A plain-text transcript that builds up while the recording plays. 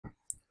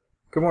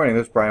Good morning,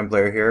 this is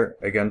Blair here,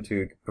 again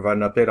to provide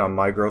an update on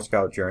my Girl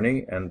Scout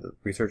journey and the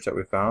research that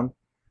we found.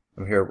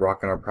 I'm here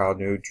rocking our proud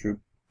new Troop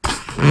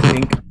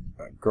pink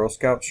Girl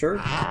Scout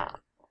shirt.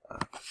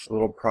 A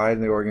little pride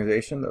in the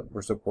organization that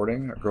we're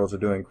supporting. Our girls are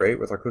doing great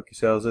with our cookie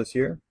sales this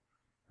year.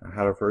 I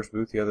had our first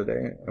booth the other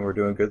day and we're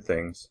doing good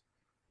things.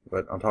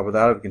 But on top of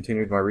that, I've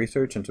continued my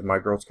research into my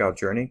Girl Scout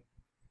journey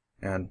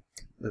and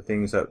the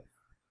things that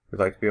we'd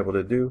like to be able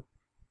to do.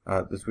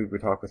 This week we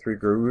talked with 3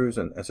 gurus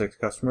and 6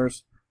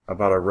 customers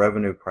about our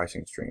revenue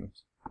pricing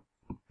streams.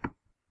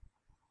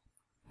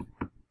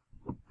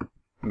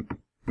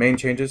 Main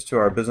changes to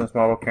our business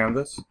model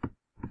canvas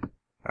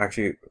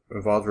actually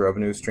involves a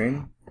revenue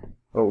stream.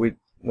 What we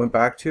went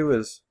back to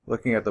is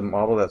looking at the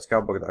model that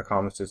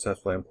scoutbook.com has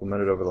successfully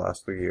implemented over the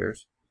last 3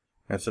 years.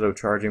 Instead of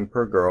charging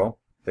per girl,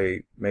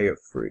 they make it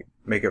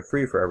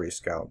free for every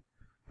scout.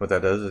 What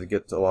that does is it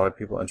gets a lot of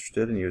people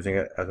interested in using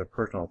it as a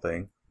personal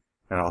thing,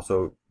 and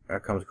also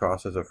it comes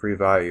across as a free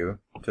value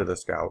to the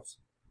scouts.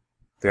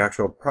 The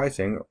actual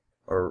pricing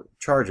or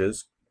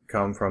charges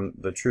come from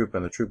the troop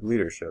and the troop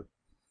leadership.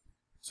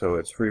 So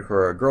it's free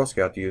for a Girl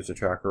Scout to use to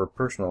track her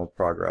personal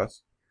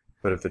progress,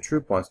 but if the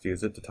troop wants to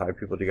use it to tie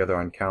people together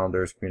on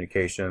calendars,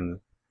 communication,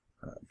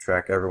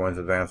 track everyone's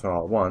advancement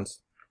all at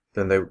once,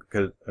 then they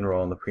could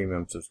enroll in the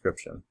premium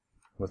subscription.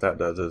 What that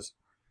does is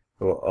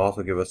it will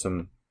also give us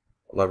some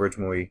leverage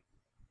when we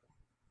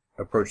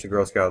approach the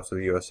Girl Scouts of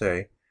the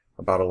USA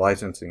about a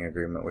licensing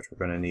agreement, which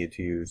we're going to need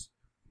to use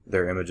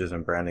their images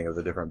and branding of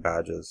the different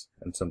badges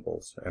and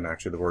symbols, and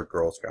actually the word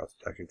Girl Scouts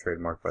is actually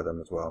trademarked by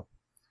them as well.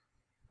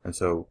 And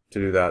so to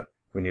do that,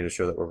 we need to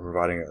show that we're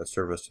providing a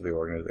service to the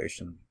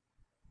organization.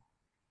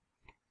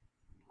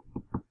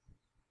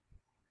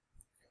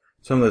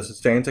 Some of the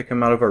sustains that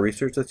come out of our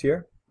research this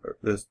year, or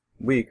this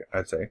week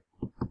I'd say,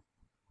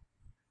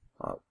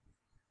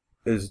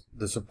 is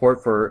the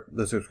support for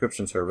the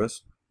subscription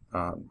service,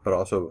 but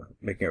also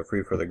making it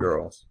free for the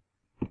girls.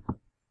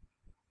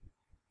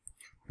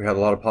 We had a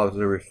lot of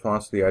positive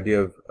response to the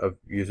idea of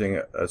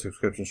using a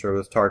subscription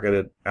service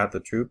targeted at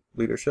the troop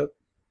leadership.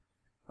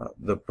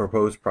 The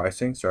proposed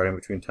pricing, starting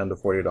between $10 to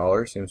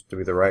 $40, seems to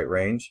be the right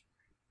range,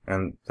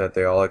 and that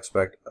they all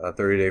expect a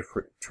 30-day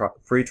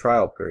free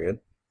trial period,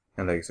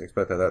 and they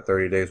expect that that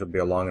 30 days would be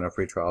a long enough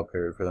free trial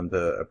period for them to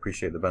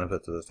appreciate the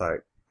benefits of the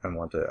site and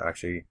want to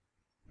actually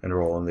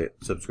enroll in the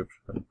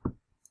subscription.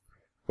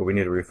 What we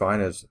need to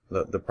refine is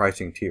the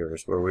pricing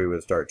tiers, where we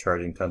would start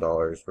charging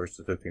 $10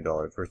 versus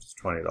 $15 versus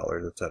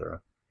 $20,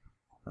 etc.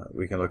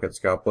 We can look at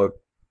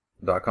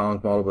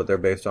scoutbook.com's model, but they're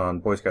based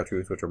on Boy Scout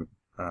troops, which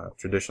are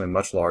traditionally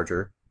much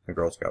larger than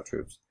Girl Scout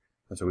troops,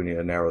 and so we need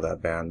to narrow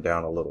that band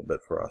down a little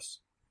bit for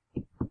us.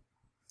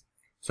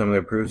 Some of the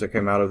improves that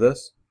came out of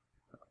this: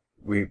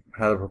 we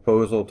had a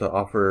proposal to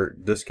offer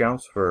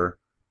discounts for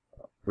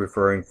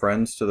referring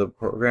friends to the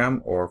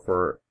program or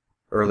for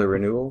early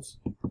renewals.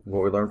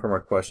 What we learned from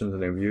our questions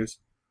and interviews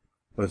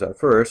was at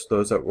first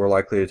those that were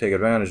likely to take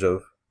advantage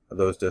of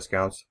those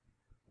discounts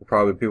were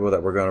probably people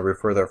that were going to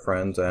refer their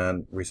friends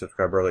and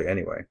resubscribe early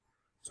anyway.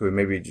 So we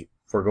may be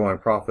foregoing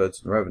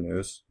profits and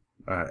revenues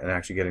and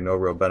actually getting no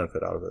real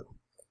benefit out of it.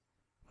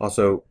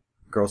 Also,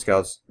 Girl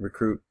Scouts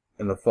recruit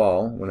in the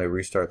fall when they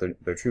restart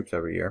their troops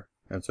every year,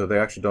 and so they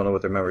actually don't know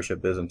what their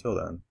membership is until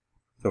then.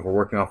 So if we're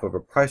working off of a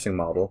pricing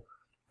model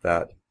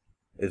that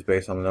is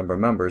based on the number of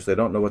members, they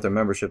don't know what their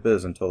membership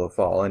is until the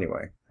fall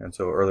anyway, and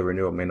so early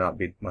renewal may not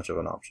be much of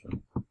an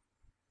option.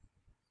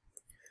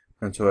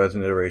 And so as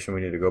an iteration, we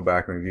need to go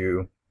back and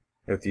review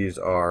if these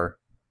are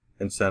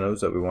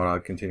incentives that we want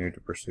to continue to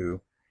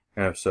pursue,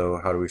 and if so,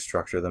 how do we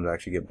structure them to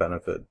actually get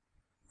benefit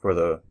for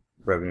the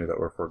revenue that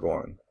we're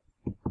foregoing.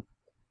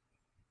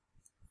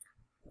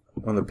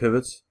 On the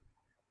pivots,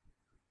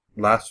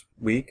 last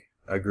week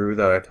a guru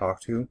that I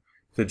talked to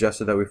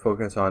suggested that we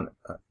focus on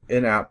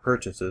in-app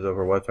purchases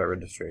over website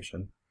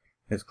registration.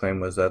 His claim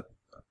was that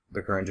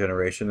the current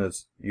generation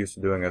is used to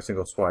doing a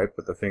single swipe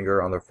with the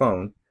finger on their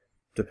phone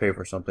to pay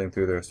for something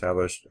through their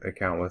established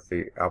account with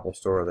the Apple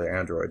Store or the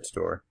Android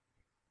Store.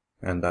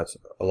 And that's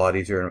a lot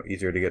easier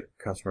to get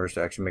customers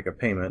to actually make a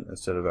payment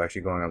instead of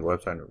actually going on the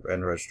website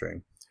and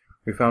registering.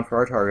 We found for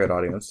our target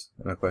audience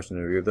in a question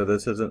interview that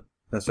this isn't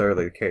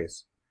necessarily the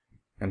case.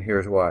 And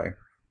here's why.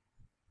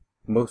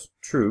 Most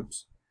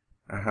troops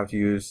have to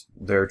use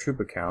their troop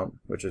account,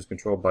 which is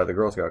controlled by the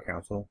Girl Scout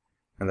Council,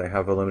 and they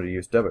have a limited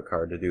use debit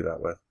card to do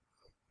that with.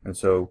 And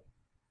so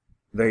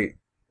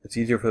it's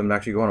easier for them to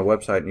actually go on a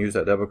website and use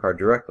that debit card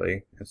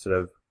directly instead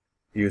of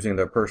using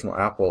their personal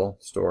Apple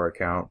Store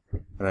account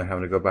and then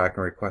having to go back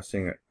and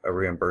requesting a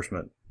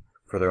reimbursement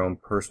for their own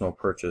personal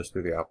purchase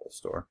through the Apple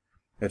Store.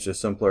 It's just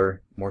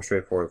simpler, more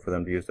straightforward for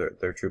them to use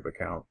their troop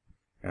account,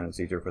 and it's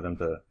easier for them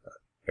to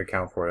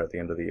account for it at the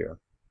end of the year.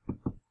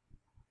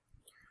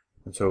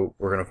 And so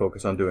we're going to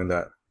focus on doing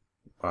that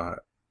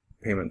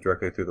payment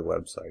directly through the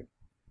website.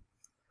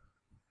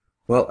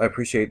 Well, I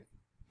appreciate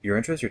your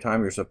interest, your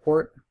time, your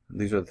support.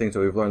 These are the things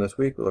that we've learned this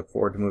week. We look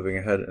forward to moving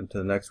ahead into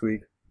the next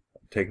week,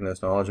 taking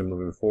this knowledge and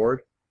moving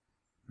forward.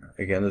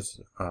 Again, this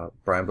is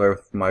Blair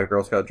with My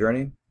Girl Scout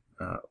Journey.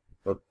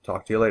 We'll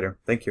talk to you later.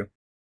 Thank you.